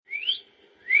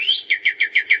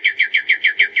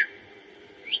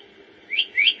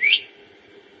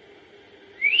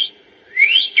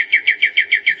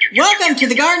Welcome to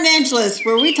the Garden Angelist,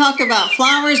 where we talk about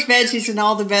flowers, veggies, and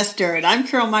all the best dirt. I'm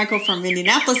Carol Michael from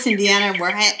Indianapolis, Indiana,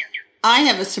 where I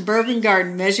have a suburban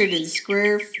garden measured in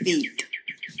square feet.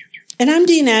 And I'm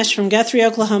Dee Nash from Guthrie,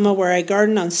 Oklahoma, where I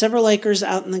garden on several acres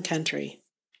out in the country.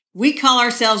 We call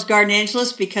ourselves Garden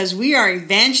Angelists because we are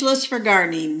evangelists for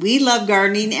gardening. We love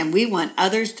gardening, and we want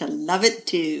others to love it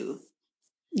too.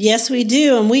 Yes, we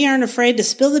do, and we aren't afraid to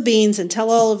spill the beans and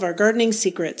tell all of our gardening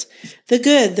secrets, the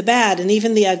good, the bad, and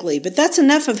even the ugly. But that's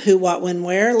enough of who, what, when,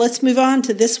 where. Let's move on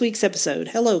to this week's episode.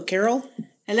 Hello, Carol.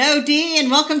 Hello, Dee, and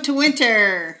welcome to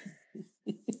winter.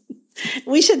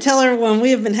 We should tell everyone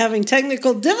we have been having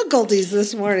technical difficulties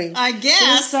this morning. I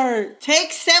guess.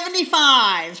 Take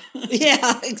 75.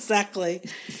 Yeah, exactly.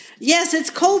 Yes, it's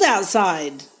cold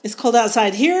outside. It's cold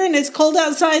outside here, and it's cold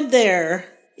outside there.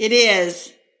 It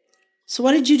is. So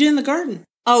what did you do in the garden?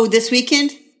 Oh, this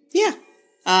weekend? Yeah.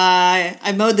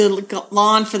 I mowed the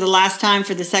lawn for the last time,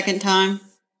 for the second time.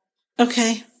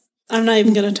 Okay. I'm not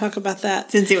even going to talk about that.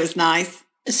 Since it was nice.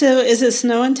 So is it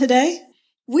snowing today?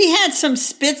 We had some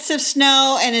spits of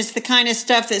snow, and it's the kind of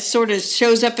stuff that sort of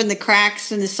shows up in the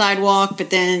cracks in the sidewalk, but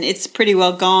then it's pretty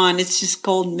well gone. It's just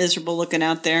cold and miserable looking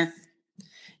out there.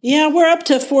 Yeah, we're up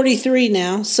to 43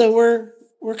 now, so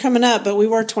we're coming up, but we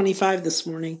were 25 this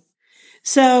morning.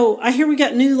 So I hear we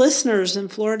got new listeners in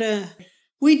Florida.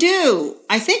 We do.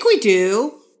 I think we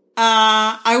do.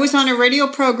 I was on a radio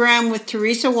program with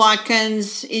Teresa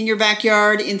Watkins in your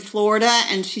backyard in Florida,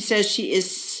 and she says she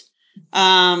is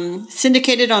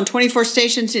syndicated on 24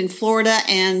 stations in Florida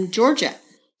and Georgia.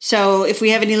 So if we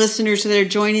have any listeners that are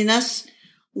joining us,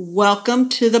 welcome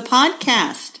to the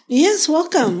podcast. Yes,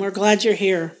 welcome. We're glad you're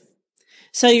here.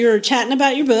 So you're chatting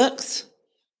about your books.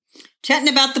 Chatting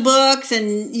about the books,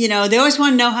 and, you know, they always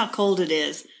want to know how cold it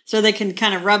is so they can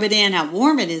kind of rub it in how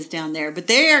warm it is down there. But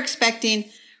they are expecting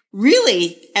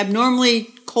really abnormally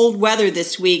cold weather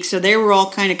this week, so they were all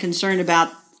kind of concerned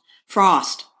about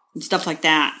frost and stuff like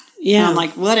that. Yeah. And I'm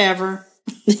like, whatever.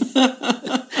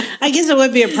 I guess it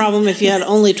would be a problem if you had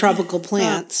only tropical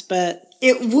plants, but...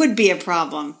 It would be a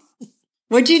problem.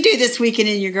 What'd you do this weekend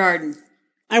in your garden?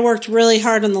 I worked really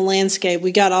hard on the landscape.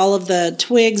 We got all of the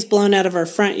twigs blown out of our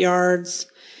front yards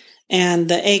and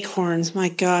the acorns. My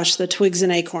gosh, the twigs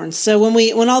and acorns. So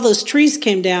when all those trees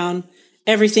came down,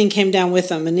 everything came down with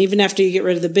them. And even after you get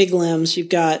rid of the big limbs, you've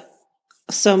got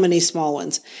so many small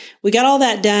ones. We got all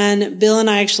that done. Bill and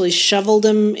I actually shoveled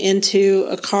them into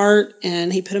a cart,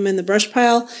 and he put them in the brush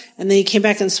pile. And then he came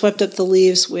back and swept up the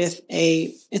leaves with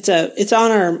it's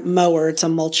on our mower. It's a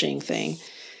mulching thing.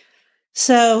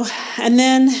 So, and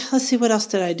then let's see, what else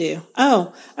did I do?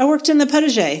 Oh, I worked in the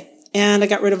potager, and I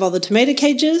got rid of all the tomato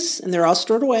cages, and they're all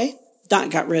stored away. Not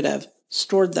got rid of,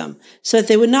 stored them so that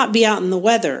they would not be out in the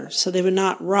weather, so they would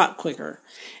not rot quicker.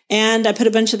 And I put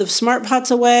a bunch of the smart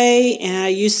pots away, and I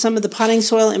used some of the potting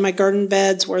soil in my garden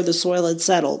beds where the soil had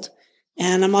settled.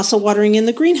 And I'm also watering in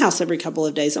the greenhouse every couple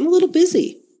of days. I'm a little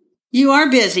busy. You are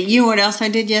busy. You know what else I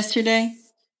did yesterday?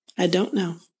 I don't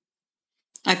know.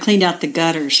 I cleaned out the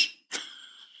gutters.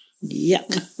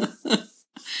 Yuck.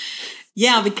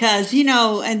 Yeah, because, you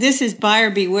know, and this is buyer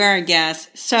beware, I guess.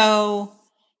 So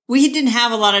we didn't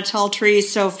have a lot of tall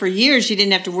trees. So for years, you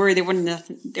didn't have to worry. There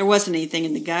wasn't anything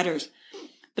in the gutters.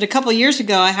 But a couple of years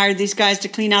ago, I hired these guys to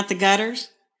clean out the gutters.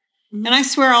 Mm-hmm. And I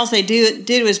swear all they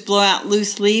did was blow out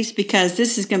loose leaves, because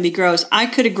this is going to be gross. I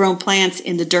could have grown plants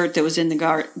in the dirt that was in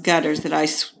the gutters that I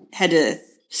had to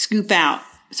scoop out.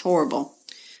 It's horrible.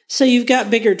 So you've got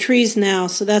bigger trees now,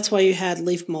 so that's why you had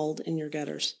leaf mold in your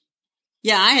gutters.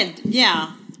 Yeah,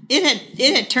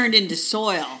 it had turned into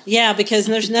soil. Yeah, because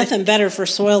there's nothing better for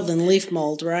soil than leaf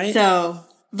mold, right? So,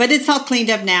 but it's all cleaned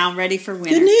up now, ready for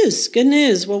winter. Good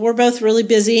news. Well, we're both really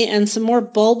busy, and some more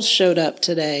bulbs showed up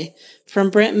today from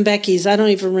Brent and Becky's. I don't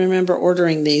even remember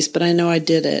ordering these, but I know I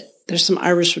did it. There's some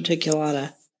Iris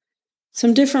reticulata.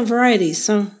 Some different varieties.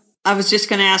 So I was just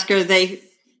going to ask, are they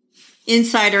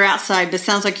inside or outside? But it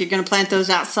sounds like you're going to plant those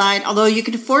outside, although you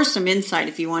could force them inside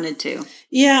if you wanted to.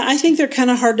 Yeah, I think they're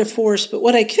kind of hard to force, but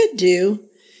what I could do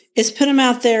is put them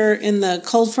out there in the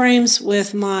cold frames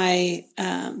with my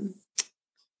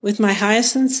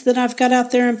hyacinths that I've got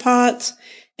out there in pots,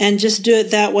 and just do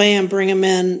it that way and bring them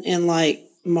in like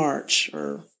March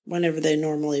or whenever they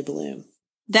normally bloom.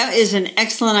 That is an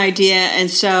excellent idea, and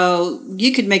so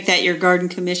you could make that your garden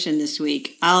commission this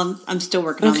week. I'm still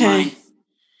working on mine.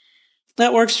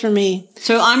 That works for me.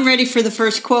 So I'm ready for the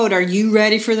first quote. Are you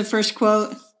ready for the first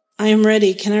quote? I am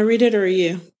ready. Can I read it, or are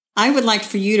you? I would like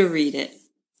for you to read it.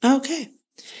 Okay.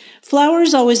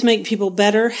 Flowers always make people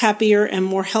better, happier, and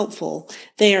more helpful.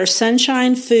 They are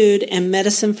sunshine, food, and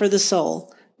medicine for the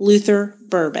soul. Luther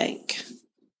Burbank.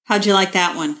 How'd you like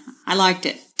that one? I liked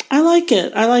it. I like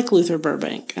it. I like Luther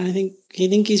Burbank. And I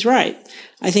think he's right.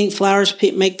 I think flowers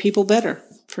make people better,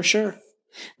 for sure.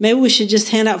 Maybe we should just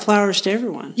hand out flowers to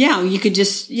everyone. Yeah, you could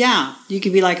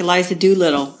be like Eliza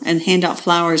Doolittle and hand out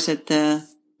flowers at the,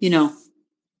 I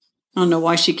don't know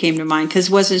why she came to mind. Because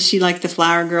wasn't she like the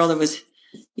flower girl that was,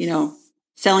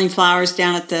 selling flowers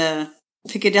down at the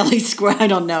Piccadilly Square? I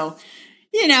don't know.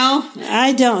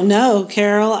 I don't know,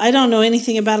 Carol. I don't know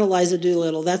anything about Eliza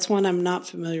Doolittle. That's one I'm not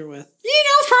familiar with.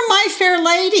 From My Fair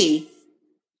Lady.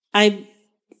 I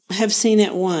have seen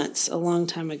it once, a long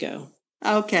time ago.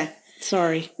 Okay.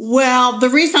 Sorry. Well, the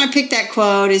reason I picked that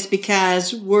quote is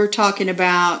because we're talking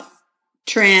about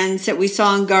trends that we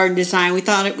saw in garden design. We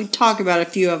thought we'd talk about a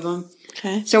few of them.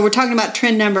 Okay. So we're talking about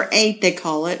trend number 8, they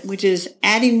call it, which is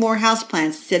adding more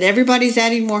houseplants. It said everybody's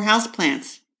adding more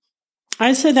houseplants.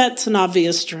 I say that's an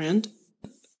obvious trend.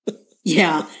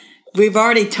 Yeah. We've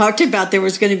already talked about there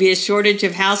was going to be a shortage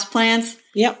of houseplants.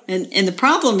 Yep. And the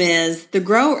problem is the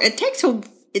grower,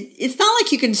 it's not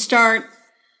like you can start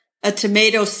a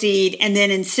tomato seed and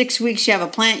then in 6 weeks you have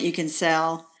a plant you can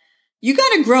sell. You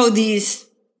got to grow these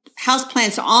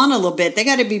houseplants on a little bit. They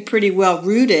got to be pretty well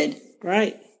rooted.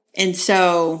 Right. And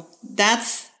so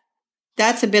that's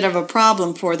a bit of a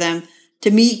problem for them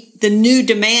to meet the new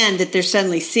demand that they're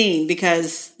suddenly seeing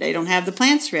because they don't have the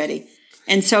plants ready.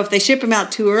 And so if they ship them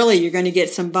out too early, you're going to get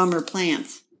some bummer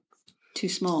plants. Too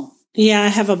small. Yeah, I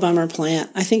have a bummer plant.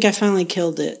 I think I finally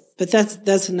killed it, but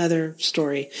that's another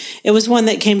story. It was one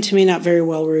that came to me not very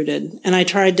well rooted, and I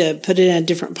tried to put it in a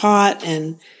different pot,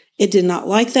 and it did not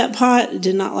like that pot. It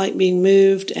did not like being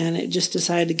moved, and it just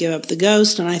decided to give up the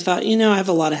ghost. And I thought, I have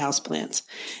a lot of houseplants.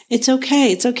 It's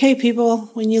okay. It's okay, people.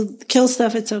 When you kill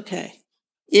stuff, it's okay.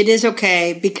 It is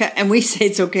okay and we say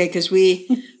it's okay because we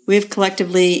have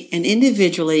collectively and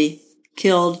individually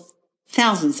killed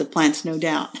thousands of plants, no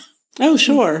doubt. Oh,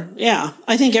 sure. Yeah.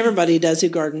 I think everybody does who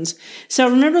gardens. So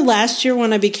remember last year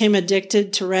when I became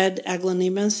addicted to red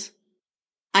aglaonemas?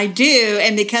 I do.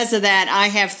 And because of that, I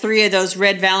have 3 of those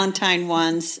red Valentine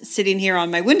ones sitting here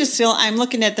on my windowsill. I'm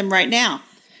looking at them right now.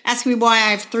 Ask me why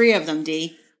I have 3 of them,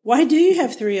 Dee. Why do you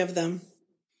have 3 of them?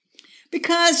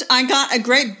 Because I got a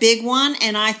great big one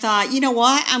and I thought, you know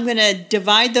what? I'm going to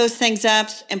divide those things up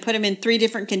and put them in 3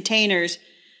 different containers.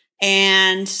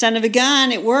 And son of a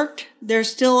gun, it worked. They're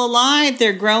still alive.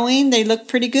 They're growing. They look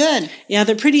pretty good. Yeah,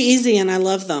 they're pretty easy and I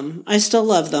love them. I still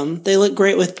love them. They look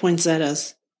great with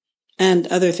poinsettias and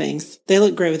other things. They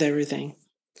look great with everything.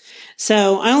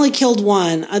 So I only killed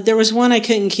one. There was one I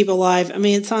couldn't keep alive. I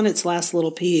mean, it's on its last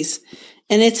little piece.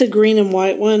 And it's a green and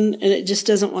white one, and it just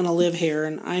doesn't want to live here,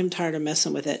 and I'm tired of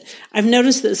messing with it. I've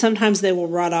noticed that sometimes they will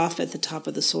rot off at the top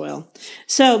of the soil.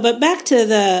 So, but back to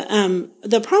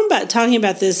the problem about talking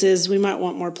about this is we might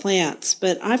want more plants,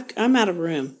 but I'm out of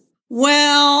room.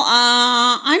 Well,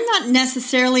 I'm not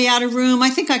necessarily out of room. I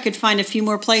think I could find a few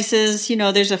more places.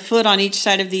 There's a foot on each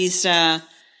side of these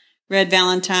red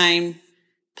Valentine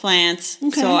plants,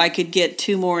 okay. So I could get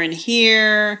 2 more in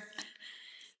here.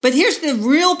 But here's the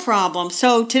real problem.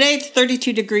 So today it's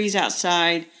 32 degrees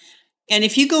outside. And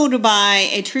if you go to buy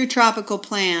a true tropical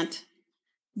plant,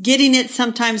 getting it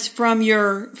sometimes from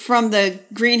the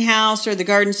greenhouse or the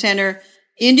garden center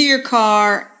into your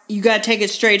car, you got to take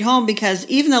it straight home because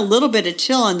even a little bit of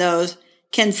chill in those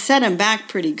can set them back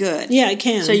pretty good. Yeah, it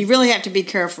can. So you really have to be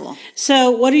careful. So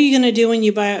what are you going to do when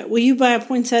will you buy a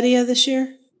poinsettia this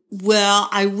year? Well,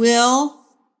 I will.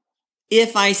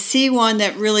 If I see one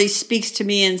that really speaks to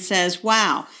me and says,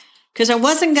 wow, because I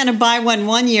wasn't going to buy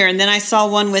one year and then I saw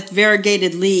one with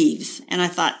variegated leaves and I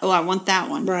thought, oh, I want that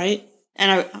one. Right.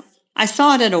 And I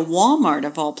saw it at a Walmart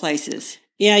of all places.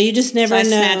 Yeah, you just never know. I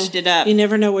snatched it up. You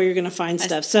never know where you're going to find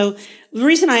stuff. So the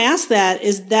reason I asked that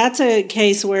is that's a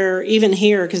case where even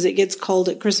here, because it gets cold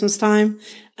at Christmas time,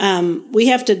 we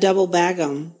have to double bag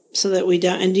them so that we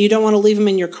don't, and you don't want to leave them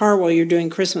in your car while you're doing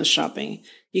Christmas shopping.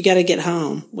 You got to get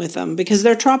home with them because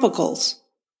they're tropicals.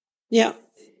 Yeah.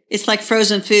 It's like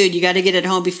frozen food. You got to get it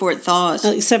home before it thaws.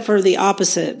 Except for the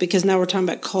opposite, because now we're talking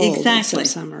about cold. Exactly.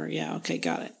 Summer. Yeah. Okay.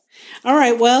 Got it. All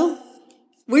right. Well,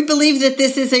 we believe that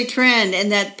this is a trend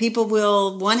and that people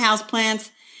will want houseplants.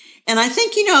 And I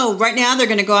think, right now they're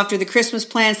going to go after the Christmas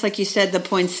plants, like you said, the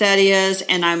poinsettias.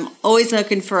 And I'm always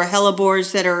looking for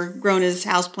hellebores that are grown as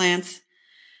houseplants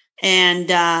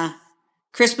and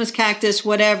Christmas cactus,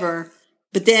 whatever.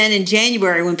 But then in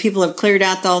January, when people have cleared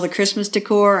out all the Christmas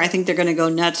decor, I think they're going to go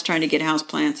nuts trying to get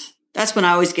houseplants. That's when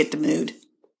I always get the mood.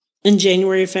 In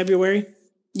January or February?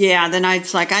 Yeah, then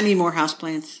it's like, I need more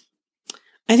houseplants.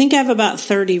 I think I have about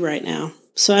 30 right now,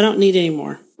 so I don't need any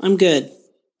more. I'm good.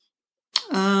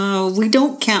 We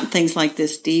don't count things like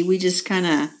this, Dee. We just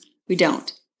we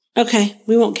don't. Okay,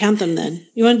 we won't count them then.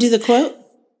 You want to do the quote?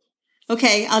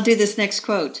 Okay, I'll do this next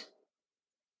quote.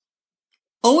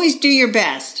 Always do your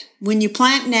best. When you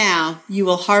plant now, you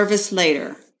will harvest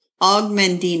later.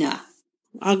 Augmendina.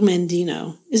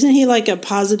 Augmendino. Isn't he like a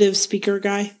positive speaker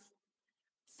guy?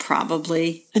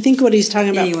 Probably. I think what he's talking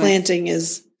about Anyway. planting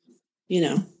is,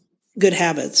 good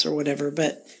habits or whatever,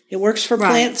 but it works for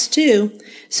plants too.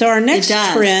 So our next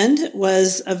trend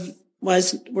was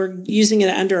we're using it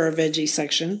under our veggie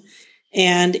section,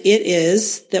 and it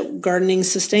is that gardening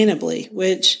sustainably,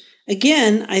 which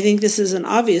again, I think this is an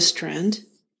obvious trend.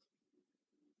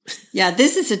 Yeah,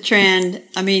 this is a trend.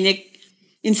 I mean,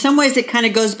 in some ways it kind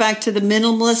of goes back to the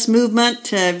minimalist movement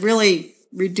to really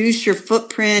reduce your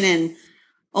footprint and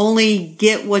only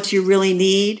get what you really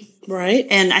need. Right.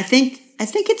 And I think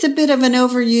it's a bit of an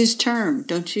overused term,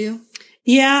 don't you?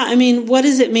 Yeah. I mean, what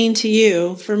does it mean to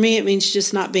you? For me, it means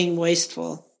just not being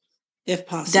wasteful, if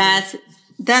possible.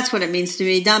 That's what it means to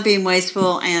me. Not being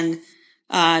wasteful and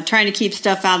trying to keep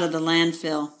stuff out of the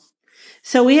landfill.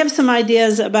 So we have some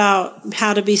ideas about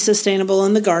how to be sustainable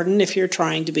in the garden if you're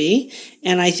trying to be.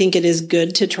 And I think it is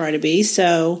good to try to be.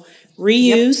 So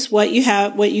reuse what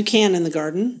you can in the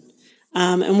garden.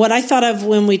 And what I thought of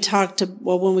when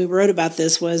we wrote about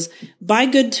this was buy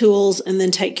good tools and then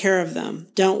take care of them.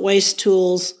 Don't waste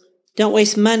tools. Don't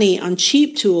waste money on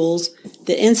cheap tools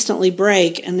that instantly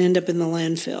break and end up in the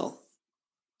landfill.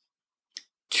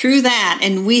 True that.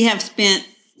 And we have spent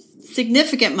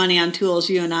significant money on tools,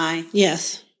 you and I.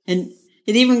 Yes. And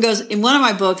it even goes in one of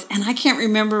my books, and I can't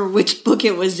remember which book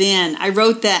it was in. I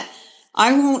wrote that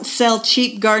I won't sell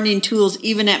cheap gardening tools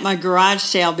even at my garage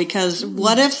sale, because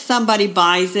what if somebody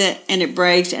buys it and it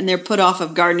breaks and they're put off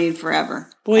of gardening forever?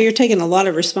 Boy, you're taking a lot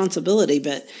of responsibility,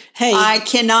 but hey. I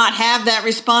cannot have that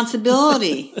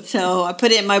responsibility. So I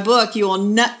put it in my book. You will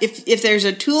not, if there's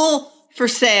a tool for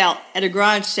sale at a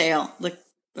garage sale, look,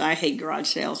 I hate garage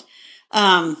sales.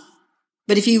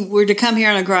 But if you were to come here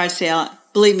on a garage sale,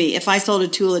 believe me, if I sold a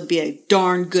tool, it'd be a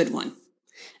darn good one.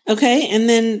 Okay. And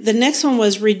then the next one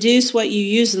was reduce what you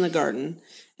use in the garden.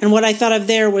 And what I thought of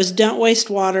there was don't waste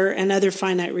water and other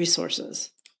finite resources.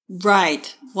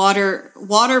 Right. Water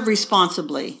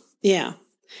responsibly. Yeah.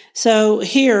 So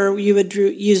here you would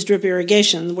use drip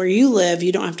irrigation. Where you live,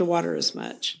 you don't have to water as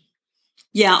much.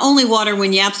 Yeah. Only water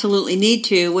when you absolutely need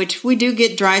to, which we do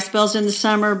get dry spells in the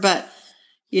summer, but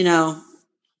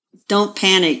don't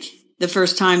panic the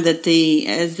first time that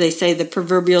as they say, the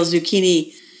proverbial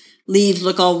zucchini leaves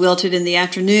look all wilted in the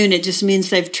afternoon. It just means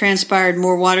they've transpired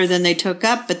more water than they took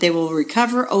up, but they will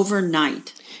recover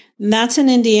overnight. And that's in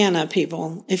Indiana,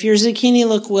 people. If your zucchini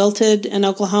look wilted in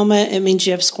Oklahoma, it means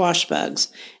you have squash bugs,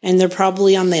 and they're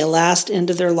probably on the last end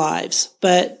of their lives.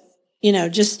 But,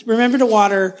 just remember to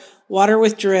water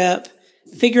with drip,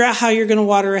 figure out how you're going to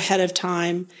water ahead of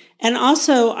time. And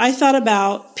also, I thought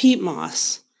about peat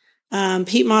moss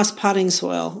potting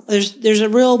soil. There's a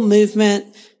real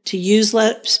movement to use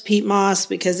less peat moss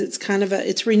because it's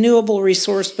it's renewable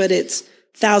resource, but it's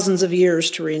thousands of years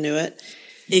to renew it.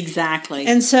 Exactly.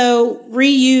 And so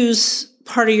reuse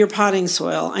part of your potting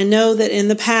soil. I know that in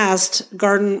the past,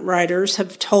 garden writers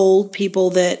have told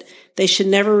people that they should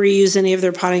never reuse any of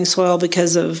their potting soil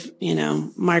because of,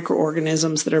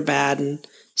 microorganisms that are bad and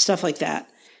stuff like that.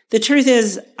 The truth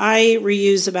is I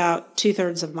reuse about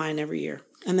 2/3 of mine every year.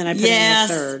 And then I put in a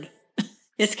third.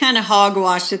 It's kind of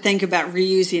hogwash to think about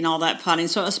reusing all that potting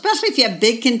soil, especially if you have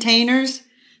big containers.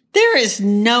 There is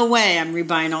no way I'm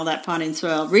rebuying all that potting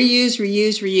soil. Reuse,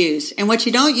 reuse, reuse. And what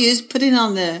you don't use, put it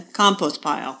on the compost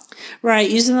pile. Right.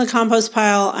 Using the compost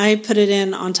pile, I put it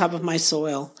in on top of my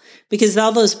soil. Because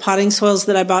all those potting soils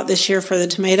that I bought this year for the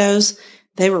tomatoes,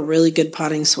 they were really good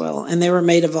potting soil. And they were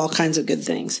made of all kinds of good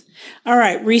things. All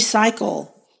right. Recycle.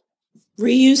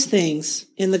 Reuse things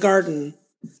in the garden.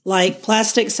 Like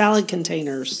plastic salad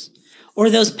containers or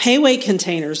those payway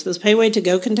containers. Those payway to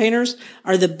go containers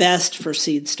are the best for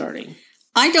seed starting.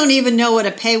 I don't even know what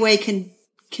a payway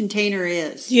container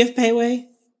is. Do you have payway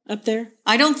up there?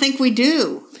 I don't think we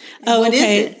do. Oh, what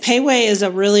okay. is it? Payway is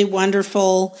a really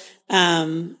wonderful,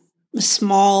 it's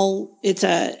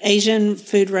a Asian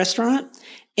food restaurant.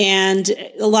 And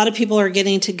a lot of people are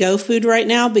getting to-go food right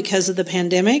now because of the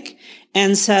pandemic.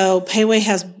 And so Payway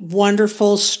has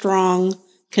wonderful, strong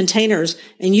containers,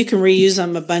 and you can reuse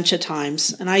them a bunch of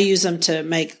times. And I use them to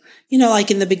make,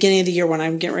 like in the beginning of the year when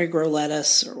I'm getting ready to grow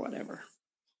lettuce or whatever.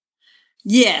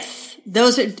 Yes,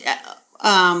 those are,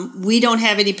 we don't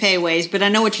have any payways, but I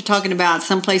know what you're talking about.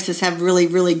 Some places have really,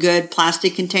 really good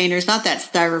plastic containers, not that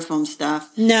styrofoam stuff.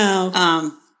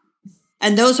 No.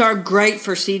 And those are great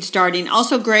for seed starting.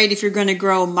 Also great if you're going to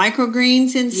grow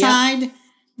microgreens inside. Yep.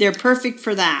 They're perfect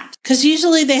for that. Because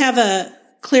usually they have a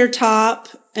clear top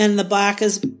and the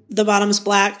bottom's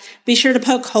black. Be sure to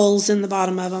poke holes in the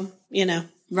bottom of them,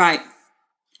 Right.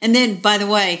 And then, by the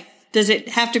way, does it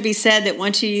have to be said that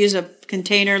once you use a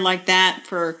container like that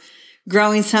for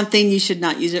growing something, you should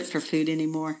not use it for food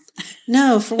anymore?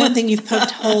 No, for one thing, you've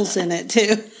poked holes in it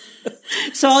too.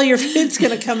 So all your food's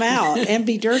going to come out and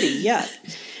be dirty. Yuck.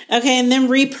 Okay, and then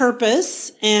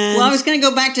repurpose. Well, I was going to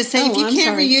go back to say, if you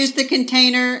can't sorry. reuse the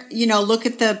container, look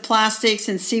at the plastics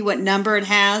and see what number it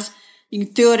has. You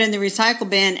can throw it in the recycle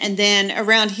bin. And then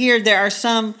around here, there are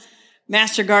some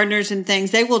master gardeners and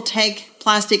things. They will take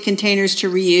plastic containers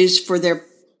to reuse for their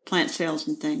plant sales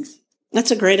and things.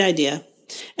 That's a great idea.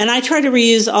 And I try to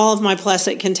reuse all of my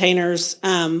plastic containers.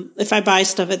 If I buy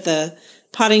stuff at the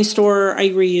potting store, I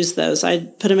reuse those. I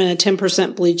put them in a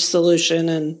 10% bleach solution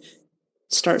and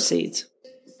start seeds.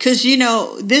 Because,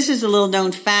 this is a little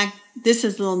known fact. This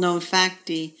is a little known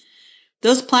facty.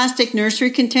 Those plastic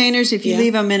nursery containers, if you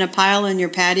leave them in a pile in your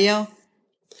patio,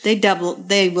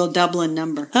 they will double in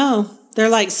number. Oh, they're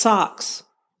like socks.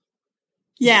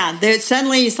 Yeah,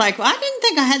 suddenly it's like, well, I didn't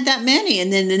think I had that many.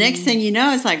 And then the next thing you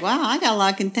know, it's like, wow, I got a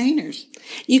lot of containers.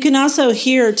 You can also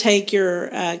here take your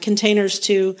containers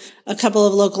to a couple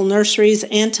of local nurseries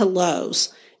and to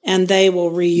Lowe's, and they will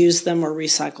reuse them or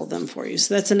recycle them for you.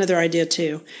 So that's another idea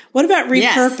too. What about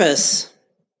repurpose? Yes.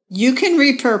 You can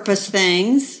repurpose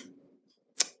things.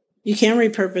 You can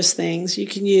repurpose things. You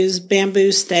can use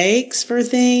bamboo stakes for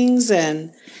things,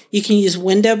 and you can use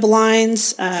window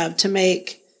blinds to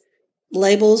make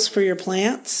labels for your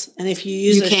plants. And if you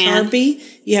use Sharpie,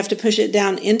 you have to push it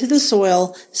down into the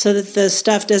soil so that the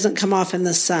stuff doesn't come off in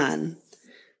the sun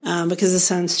because the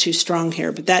sun's too strong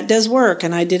here. But that does work,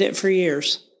 and I did it for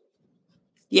years.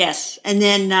 Yes. And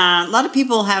then a lot of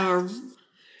people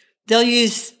they'll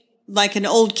use like an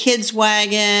old kid's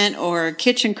wagon or a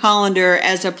kitchen colander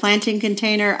as a planting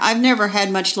container. I've never had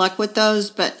much luck with those,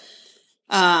 but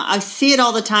I see it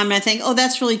all the time and I think, oh,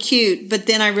 that's really cute. But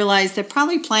then I realize they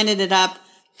probably planted it up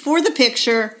for the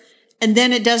picture and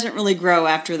then it doesn't really grow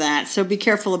after that. So be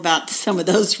careful about some of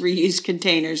those reused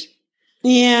containers.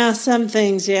 Yeah, some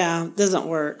things, doesn't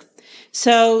work.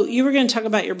 So you were going to talk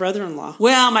about your brother-in-law.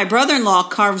 Well, my brother-in-law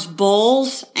carves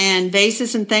bowls and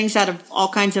vases and things out of all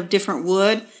kinds of different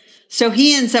wood. So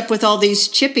he ends up with all these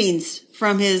chippings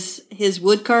from his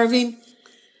wood carving.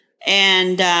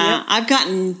 And I've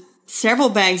gotten several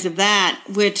bags of that,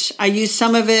 which I used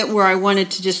some of it where I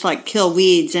wanted to just like kill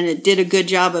weeds, and it did a good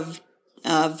job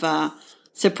of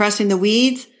suppressing the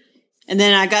weeds. And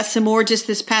then I got some more just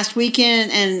this past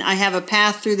weekend, and I have a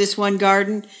path through this one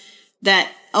garden that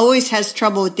always has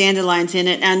trouble with dandelions in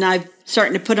it, and I'm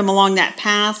starting to put them along that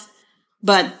path,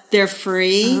 but they're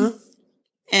free. Uh-huh.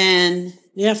 And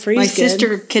free. My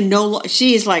sister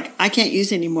she's like, I can't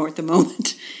use any more at the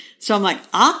moment. So I'm like,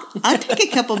 I'll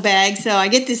take a couple bags. So I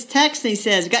get this text and he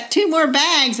says, got 2 more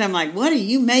bags. I'm like, what are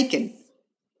you making?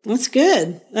 That's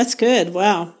good. That's good.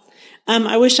 Wow.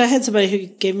 I wish I had somebody who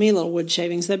gave me little wood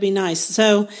shavings. That'd be nice.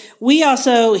 So we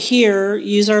also here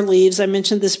use our leaves. I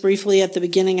mentioned this briefly at the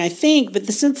beginning, I think, but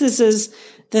since this is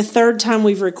the 3rd time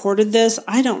we've recorded this,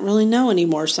 I don't really know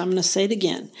anymore. So I'm going to say it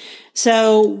again.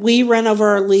 So we run over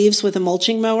our leaves with a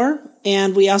mulching mower,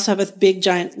 and we also have a big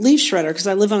giant leaf shredder because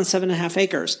I live on 7.5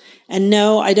 acres. And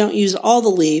no, I don't use all the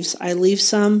leaves. I leave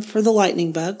some for the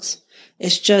lightning bugs.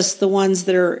 It's just the ones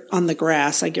that are on the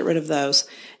grass. I get rid of those.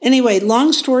 Anyway,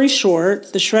 long story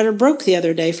short, the shredder broke the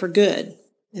other day for good.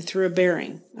 It threw a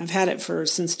bearing. I've had it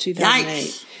since 2008.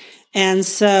 Yikes. And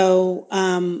so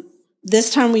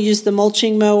this time we used the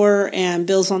mulching mower, and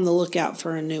Bill's on the lookout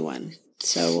for a new one.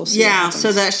 So we'll see. Yeah,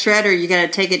 so that shredder, you got to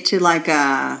take it to like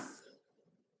a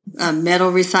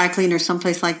metal recycling or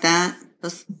someplace like that.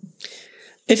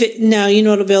 No, you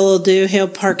know what Bill will do? He'll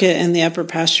park it in the upper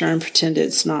pasture and pretend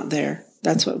it's not there.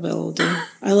 That's what Bill will do.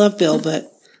 I love Bill,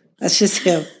 but that's just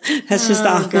him. That's just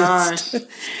honest. Gosh.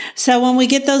 So when we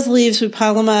get those leaves, we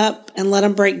pile them up and let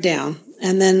them break down.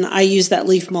 And then I use that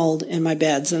leaf mold in my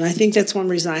beds. And I think that's one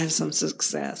reason I have some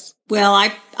success. Well,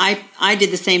 I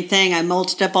did the same thing. I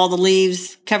mulched up all the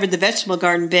leaves, covered the vegetable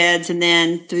garden beds, and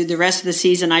then through the rest of the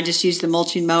season, I just used the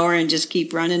mulching mower and just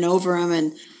keep running over them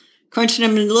and crunching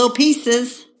them into little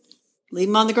pieces, leave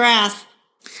them on the grass.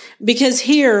 Because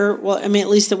here, at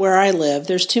least at where I live,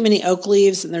 there's too many oak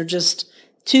leaves and they're just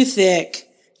too thick,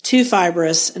 too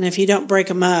fibrous. And if you don't break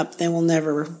them up,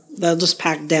 they'll just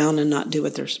pack down and not do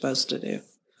what they're supposed to do.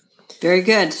 Very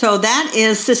good. So that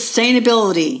is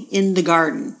sustainability in the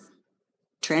garden.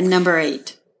 Trend number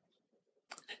 8.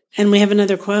 And we have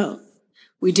another quote.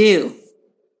 We do.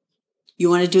 You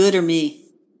want to do it or me?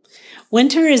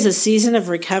 Winter is a season of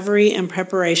recovery and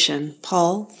preparation.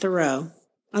 Paul Thoreau.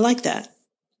 I like that.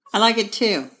 I like it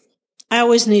too. I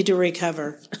always need to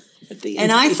recover.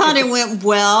 And I thought it went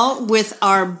well with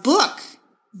our book,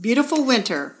 Beautiful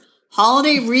Winter,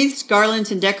 Holiday Wreaths,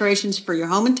 Garlands, and Decorations for Your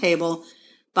Home and Table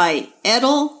by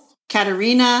Edel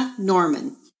Katerina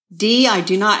Norman. Dee, I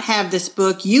do not have this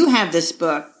book. You have this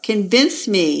book. Convince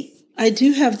me. I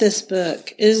do have this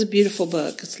book. It is a beautiful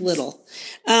book. It's little.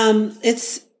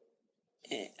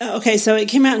 Okay, so it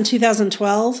came out in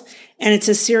 2012, and it's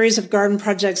a series of garden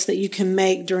projects that you can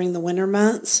make during the winter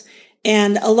months.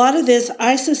 And a lot of this,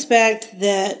 I suspect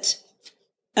that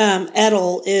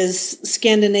Edel is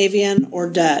Scandinavian or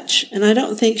Dutch. And I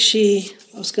don't think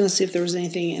I was going to see if there was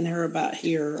anything in her about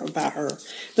her.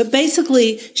 But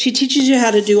basically, she teaches you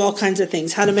how to do all kinds of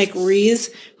things, how to make wreaths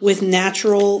with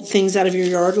natural things out of your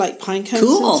yard, like pine cones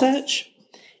and such.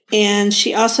 And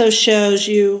she also shows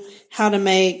you how to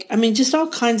make, just all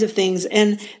kinds of things.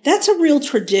 And that's a real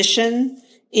tradition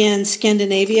in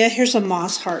Scandinavia. Here's a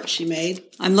moss heart she made.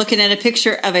 I'm looking at a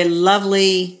picture of a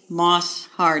lovely moss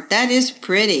heart. That is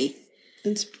pretty.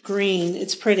 It's green.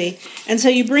 It's pretty. And so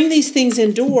you bring these things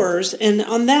indoors, and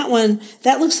on that one,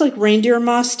 that looks like reindeer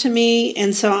moss to me.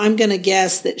 And so I'm going to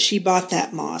guess that she bought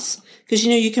that moss because,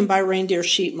 you can buy reindeer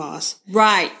sheep moss.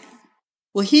 Right.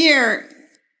 Well, here,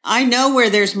 I know where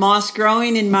there's moss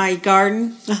growing in my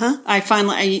garden. I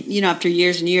finally, after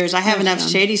years and years, I have enough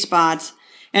shady spots.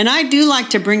 And I do like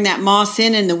to bring that moss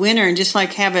in the winter and just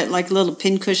like have it like a little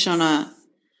pincushion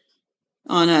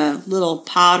on a little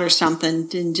pot or something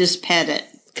and just pet it.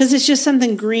 Because it's just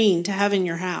something green to have in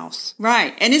your house.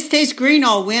 Right. And it stays green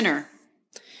all winter.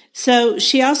 So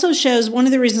she also shows one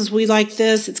of the reasons we like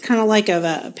this. It's kind of like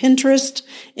a Pinterest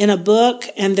in a book.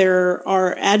 And there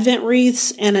are Advent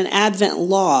wreaths and an Advent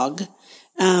log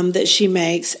that she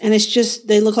makes. And it's just,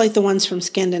 they look like the ones from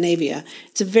Scandinavia.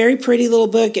 It's a very pretty little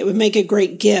book. It would make a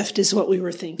great gift is what we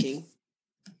were thinking.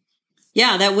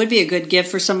 Yeah, that would be a good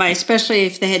gift for somebody, especially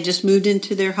if they had just moved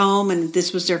into their home and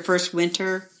this was their first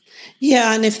winter.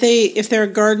 Yeah, and if they're a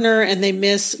gardener and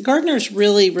gardeners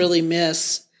really, really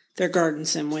miss their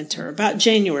gardens in winter, about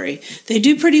January. They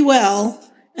do pretty well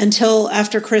until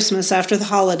after Christmas, after the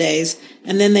holidays,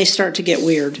 and then they start to get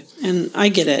weird. And I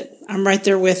get it. I'm right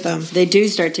there with them. They do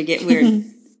start to get weird.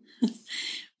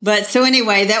 But so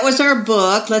anyway, that was our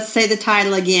book. Let's say the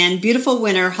title again. Beautiful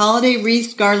Winter, Holiday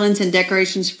Wreaths, Garlands, and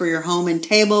Decorations for Your Home and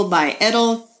Table by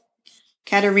Edel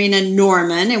Katerina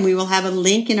Norman. And we will have a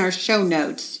link in our show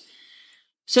notes.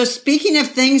 So speaking of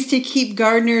things to keep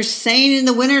gardeners sane in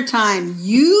the wintertime,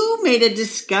 you made a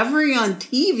discovery on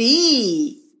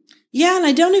TV. Yeah, and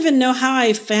I don't even know how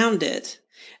I found it.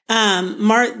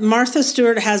 Martha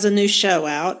Stewart has a new show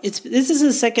out. This is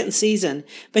the second season,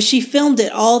 but she filmed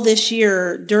it all this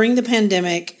year during the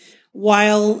pandemic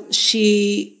while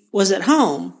she was at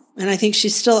home. And I think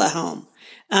she's still at home.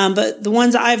 But the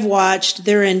ones I've watched,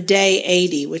 they're in day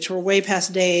 80, which we're way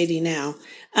past day 80 now.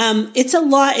 It's a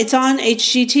lot. It's on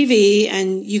HGTV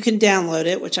and you can download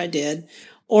it, which I did,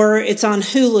 or it's on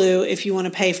Hulu if you want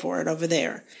to pay for it over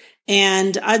there.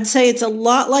 And I'd say it's a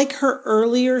lot like her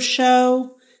earlier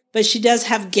show, but she does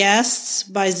have guests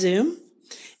by Zoom.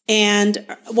 And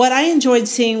what I enjoyed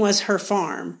seeing was her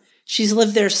farm. She's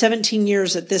lived there 17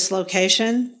 years at this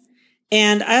location.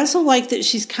 And I also like that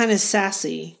she's kind of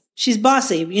sassy. She's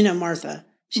bossy, Martha.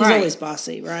 She's always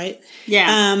bossy, right?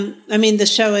 Yeah. The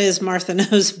show is Martha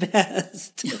Knows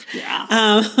Best.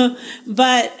 Yeah.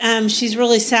 But she's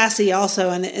really sassy also.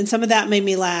 And some of that made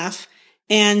me laugh.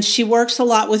 And she works a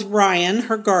lot with Ryan,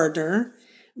 her gardener.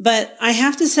 But I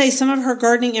have to say some of her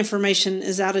gardening information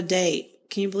is out of date.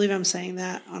 Can you believe I'm saying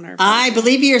that on our podcast? I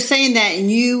believe you're saying that.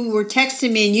 And you were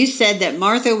texting me and you said that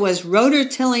Martha was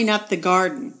rototilling up the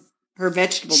garden. Her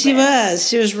vegetable bed.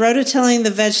 She was rototilling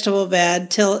the vegetable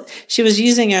bed till she was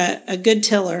using a good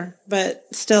tiller, but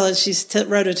still she's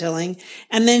rototilling.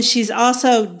 And then she's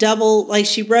also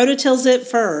she rototills it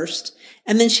first.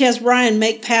 And then she has Ryan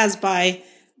make paths by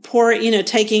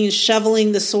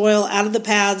shoveling the soil out of the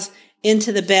paths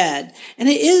into the bed. And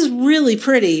it is really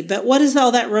pretty, but what does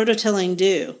all that rototilling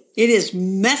do? It is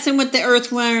messing with the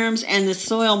earthworms and the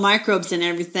soil microbes and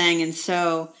everything. And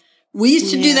so we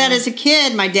used to do that as a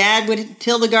kid. My dad would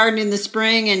till the garden in the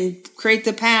spring and create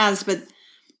the paths, but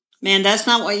man, that's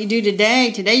not what you do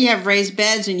today. Today you have raised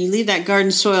beds and you leave that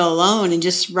garden soil alone and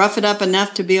just rough it up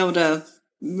enough to be able to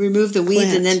remove the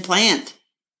weeds and then plant.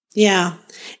 Yeah.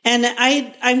 And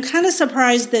I'm kind of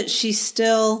surprised that she's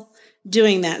still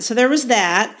doing that. So there was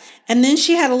that. And then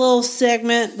she had a little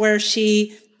segment where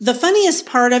the funniest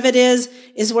part of it is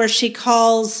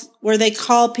where they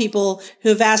call people who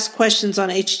have asked questions on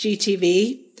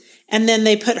HGTV. and then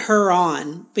they put her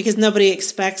on because nobody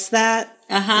expects that.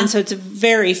 Uh-huh. And so it's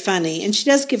very funny. And she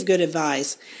does give good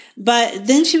advice. But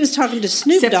then she was talking to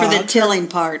Snoop Dogg. Except for the tilling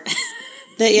part.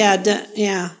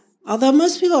 Yeah. Although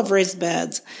most people have raised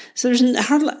beds. So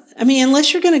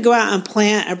unless you're going to go out and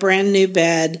plant a brand new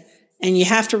bed and you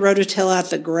have to rototill out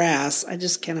the grass, I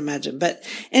just can't imagine. But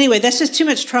anyway, that's just too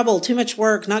much trouble, too much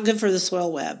work, not good for the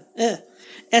soil web. Ugh.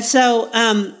 And so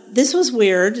this was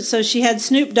weird. So she had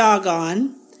Snoop Dogg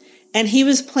on, and he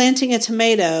was planting a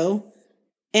tomato,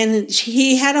 and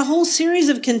he had a whole series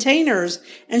of containers,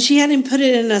 and she had him put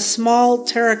it in a small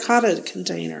terracotta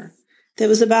container that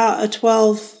was about a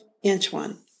 12-inch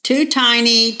one. Too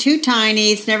tiny.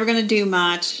 It's never going to do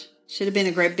much. Should have been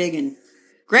a great big one.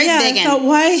 I thought,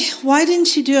 why didn't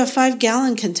she do a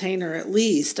 5-gallon container at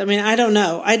least? I mean, I don't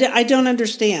know. I don't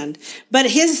understand. But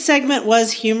his segment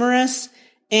was humorous,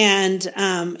 and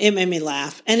it made me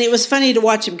laugh. And it was funny to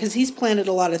watch him because he's planted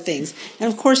a lot of things.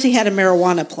 And, of course, he had a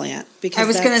marijuana plant. I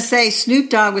was going to say Snoop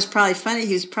Dogg was probably funny.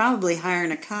 He was probably higher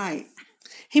than a kite.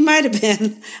 He might have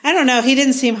been. I don't know. He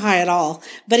didn't seem high at all.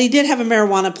 But he did have a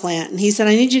marijuana plant. And he said,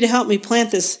 I need you to help me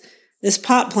plant this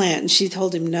pot plant. And she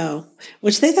told him no,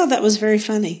 which they thought that was very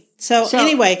funny. So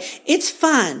anyway, it's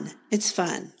fun. It's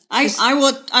fun. I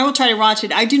will try to watch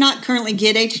it. I do not currently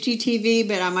get HGTV,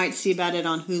 but I might see about it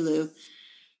on Hulu.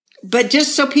 But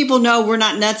just so people know we're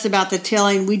not nuts about the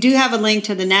tilling, we do have a link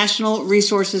to the National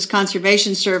Resources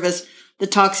Conservation Service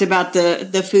that talks about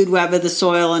the food web of the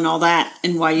soil and all that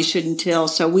and why you shouldn't till.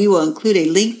 So we will include a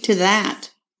link to that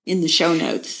in the show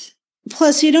notes.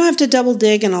 Plus, you don't have to double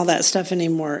dig and all that stuff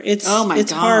anymore. It's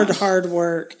hard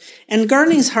work. And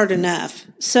gardening's hard enough.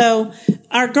 So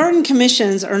our garden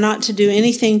commissions are not to do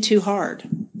anything too hard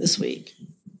this week.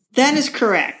 That is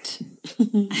correct.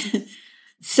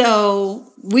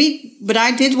 But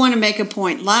I did want to make a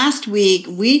point. Last week,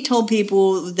 we told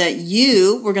people that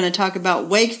you were going to talk about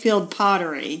Wakefield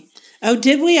pottery. Oh,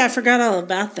 did we? I forgot all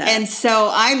about that. And so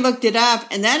I looked it up,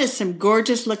 and that is some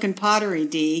gorgeous looking pottery,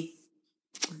 Dee.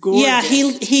 Gorgeous. Yeah,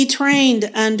 he trained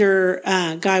under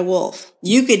Guy Wolf.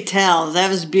 You could tell. That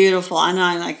was beautiful. And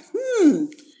I'm like,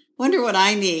 wonder what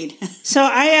I need. So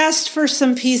I asked for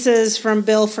some pieces from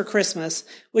Bill for Christmas,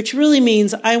 which really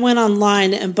means I went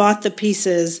online and bought the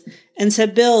pieces and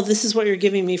said, Bill, this is what you're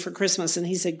giving me for Christmas. And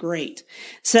he said, great.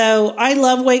 So I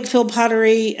love Wakefield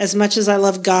pottery as much as I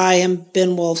love Guy and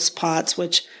Ben Wolf's pots,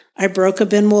 which I broke a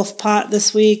Ben Wolf pot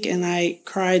this week and I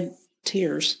cried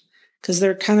tears because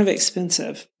they're kind of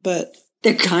expensive, but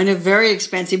they're kind of very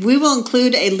expensive. We will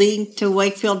include a link to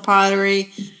Wakefield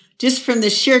pottery. Just from the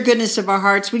sheer goodness of our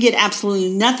hearts, we get absolutely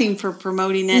nothing for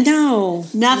promoting it. No.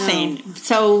 Nothing. No.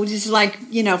 So just like,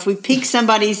 if we pique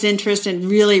somebody's interest in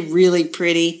really, really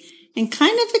pretty and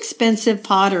kind of expensive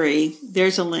pottery,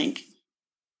 there's a link.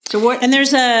 So what? And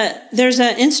there's a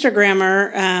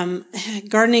Instagrammer,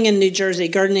 gardening in New Jersey,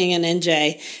 gardening in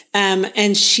NJ.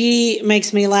 And she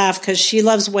makes me laugh because she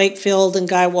loves Wakefield and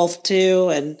Guy Wolf too.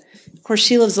 And of course,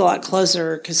 she lives a lot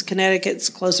closer because Connecticut's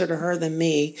closer to her than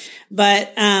me.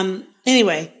 But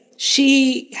anyway,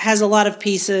 she has a lot of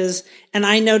pieces, and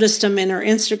I noticed them in her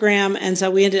Instagram, and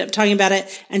so we ended up talking about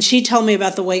it. And she told me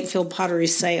about the Wakefield pottery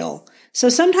sale. So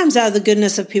sometimes, out of the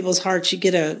goodness of people's hearts, you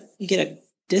get a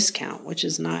discount, which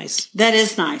is nice. That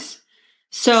is nice.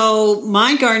 So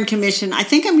my garden commission, I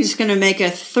think I'm just going to make a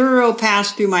thorough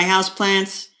pass through my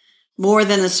houseplants. More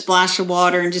than a splash of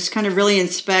water, and just kind of really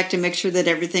inspect and make sure that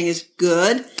everything is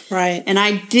good. Right. And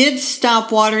I did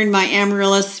stop watering my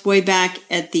amaryllis way back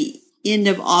at the end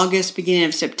of August, beginning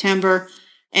of September.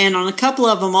 And on a couple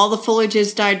of them, all the foliage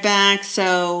has died back.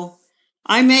 So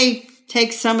I may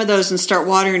take some of those and start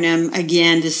watering them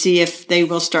again to see if they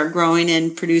will start growing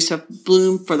and produce a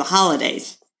bloom for the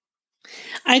holidays.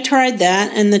 I tried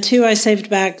that, and the two I saved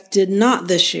back did not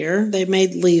this year. They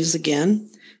made leaves again.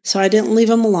 So I didn't leave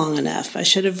them long enough. I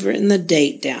should have written the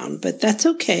date down, but that's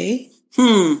okay.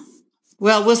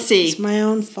 Well, we'll see. It's my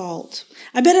own fault.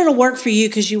 I bet it'll work for you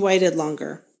because you waited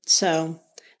longer. So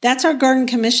that's our garden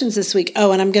commissions this week.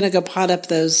 Oh, and I'm going to go pot up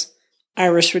those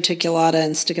Irish reticulata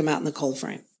and stick them out in the cold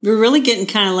frame. We're really getting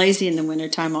kind of lazy in the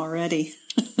wintertime already.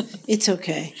 It's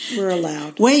okay. We're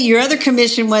allowed. Wait, your other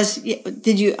commission was,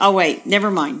 did you, oh wait,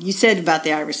 never mind. You said about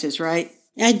the irises, right?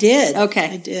 I did. Okay.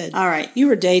 I did. All right. You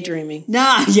were daydreaming.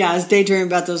 I was daydreaming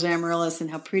about those amaryllis and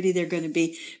how pretty they're going to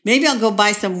be. Maybe I'll go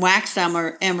buy some waxed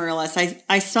amaryllis.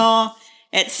 I saw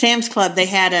at Sam's Club they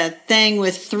had a thing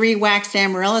with 3 waxed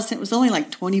amaryllis and it was only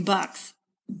like $20.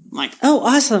 I'm like, oh,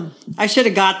 awesome. I should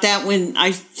have got it when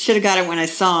I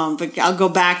saw them, but I'll go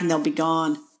back and they'll be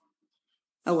gone.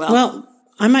 Oh, well. Well,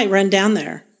 I might run down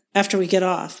there after we get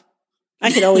off.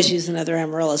 I could always use another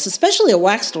amaryllis, especially a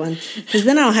waxed one, because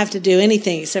then I don't have to do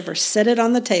anything except for set it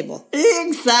on the table.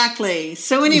 Exactly.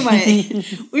 So anyway,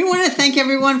 we want to thank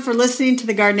everyone for listening to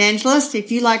The Garden Angelist.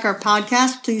 If you like our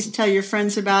podcast, please tell your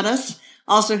friends about us.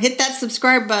 Also, hit that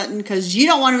subscribe button because you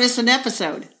don't want to miss an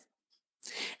episode.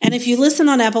 And if you listen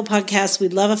on Apple Podcasts,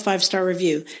 we'd love a 5-star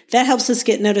review. That helps us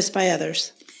get noticed by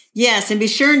others. Yes, and be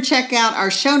sure and check out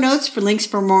our show notes for links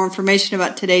for more information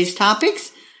about today's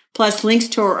topics, plus links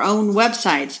to our own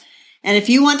websites. And if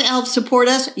you want to help support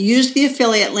us, use the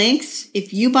affiliate links.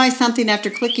 If you buy something after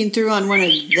clicking through on one of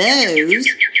those,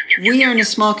 we earn a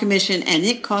small commission and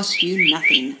it costs you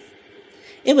nothing.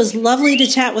 It was lovely to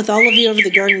chat with all of you over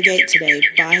the garden gate today.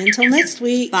 Bye until next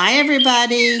week. Bye,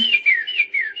 everybody.